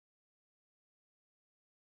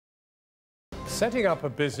Setting up a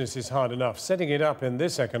business is hard enough. Setting it up in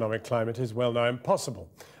this economic climate is well now impossible.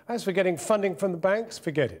 As for getting funding from the banks,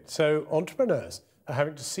 forget it. So entrepreneurs are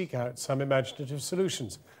having to seek out some imaginative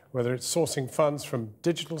solutions, whether it's sourcing funds from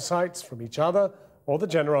digital sites, from each other, or the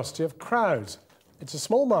generosity of crowds. It's a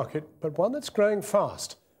small market, but one that's growing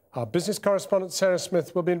fast. Our business correspondent Sarah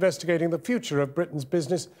Smith will be investigating the future of Britain's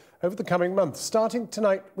business over the coming months, starting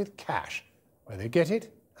tonight with cash, where they get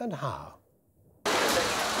it and how.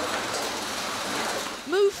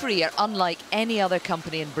 Move Free are unlike any other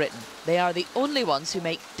company in Britain. They are the only ones who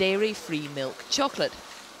make dairy-free milk chocolate.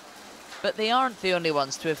 But they aren't the only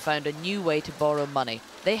ones to have found a new way to borrow money.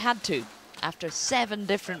 They had to, after 7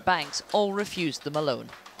 different banks all refused them a loan.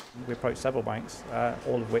 We approached several banks,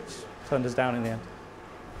 all of which turned us down in the end.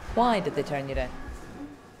 Why did they turn you down?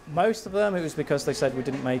 Most of them, it was because they said we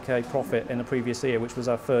didn't make a profit in the previous year, which was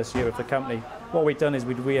our first year of the company. What we'd done is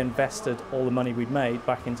we'd reinvested all the money we'd made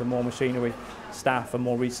back into more machinery, staff and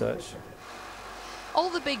more research. All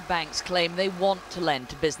the big banks claim they want to lend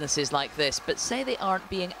to businesses like this, but say they aren't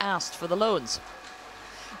being asked for the loans.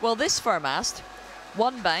 Well, this firm asked.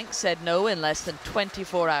 One bank said no in less than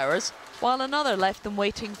 24 hours, while another left them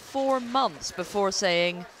waiting 4 months before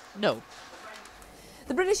saying no.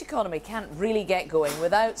 The British economy can't really get going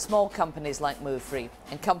without small companies like Move Free.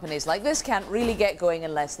 And companies like this can't really get going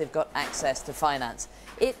unless they've got access to finance.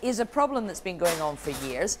 It is a problem that's been going on for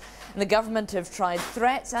years. And the government have tried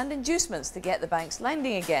threats and inducements to get the banks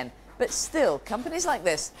lending again. But still, companies like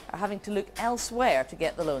this are having to look elsewhere to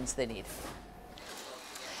get the loans they need.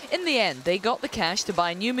 In the end, they got the cash to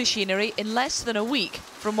buy new machinery in less than a week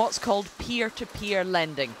from what's called peer-to-peer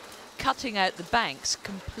lending, cutting out the banks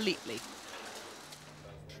completely.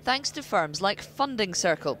 Thanks to firms like Funding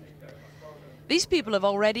Circle. These people have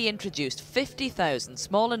already introduced 50,000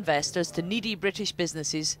 small investors to needy British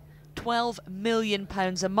businesses. £12 million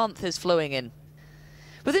a month is flowing in.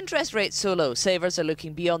 With interest rates so low, savers are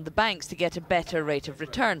looking beyond the banks to get a better rate of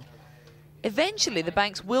return. Eventually, the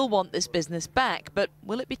banks will want this business back, but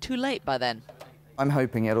will it be too late by then? I'm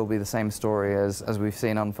hoping it'll be the same story as we've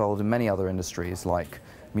seen unfold in many other industries like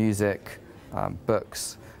music,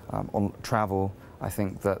 books, on travel. I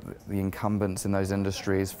think that the incumbents in those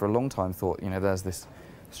industries for a long time thought, there's this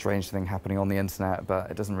strange thing happening on the internet,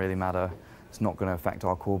 but it doesn't really matter. It's not going to affect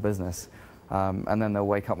our core business. And then they'll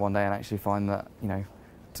wake up one day and actually find that, 10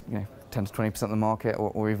 to 20% of the market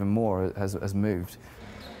or even more has moved.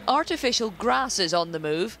 Artificial grass is on the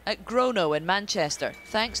move at Grono in Manchester,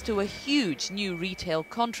 thanks to a huge new retail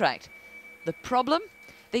contract. The problem?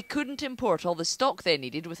 They couldn't import all the stock they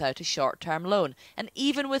needed without a short-term loan. And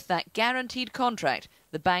even with that guaranteed contract,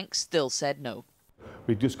 the bank still said no.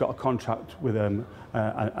 We'd just got a contract with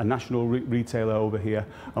a national retailer over here,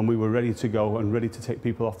 and we were ready to go and ready to take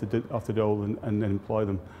people off the dole and employ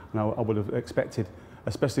them. And I would have expected,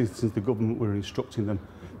 especially since the government were instructing them,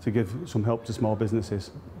 to give some help to small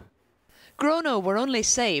businesses. Grono were only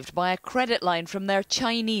saved by a credit line from their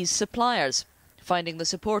Chinese suppliers, finding the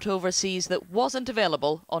support overseas that wasn't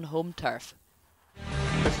available on home turf.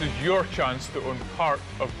 This is your chance to own part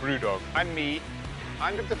of Brewdog. And me,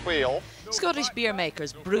 under the wheel. Scottish beer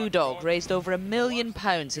makers Brewdog raised over £1 million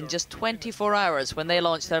in just 24 hours when they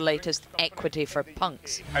launched their latest Equity for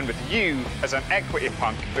Punks. And with you as an equity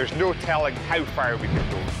punk, there's no telling how far we could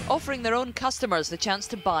go. Offering their own customers the chance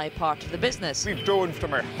to buy part of the business. We've grown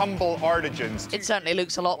from our humble origins. It certainly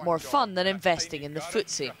looks a lot more fun than investing in the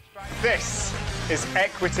FTSE. This is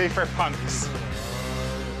Equity for Punks.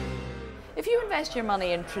 If you invest your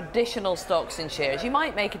money in traditional stocks and shares, you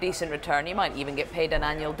might make a decent return, you might even get paid an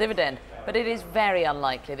annual dividend, but it is very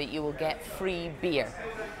unlikely that you will get free beer.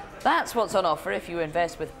 That's what's on offer if you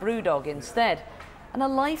invest with Brewdog instead. And a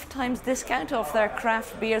lifetime's discount off their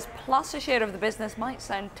craft beers plus a share of the business might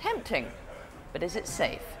sound tempting, but is it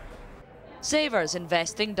safe? Savers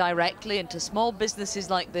investing directly into small businesses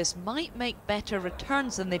like this might make better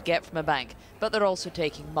returns than they'd get from a bank, but they're also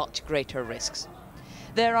taking much greater risks.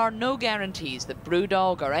 There are no guarantees that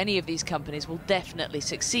Brewdog or any of these companies will definitely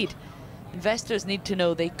succeed. Investors need to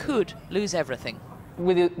know they could lose everything.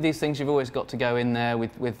 With these things, you've always got to go in there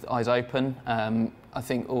with eyes open. I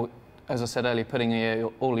think, as I said earlier, putting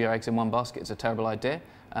all your eggs in one basket is a terrible idea.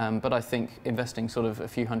 But I think investing sort of a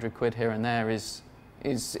few £100 here and there is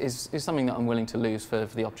something that I'm willing to lose for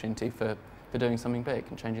the opportunity for doing something big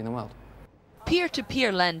and changing the world.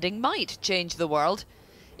 Peer-to-peer lending might change the world.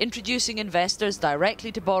 Introducing investors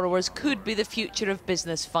directly to borrowers could be the future of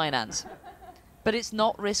business finance. But it's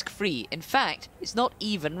not risk-free. In fact, it's not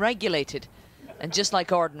even regulated. And just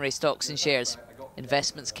like ordinary stocks and shares,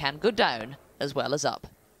 investments can go down as well as up.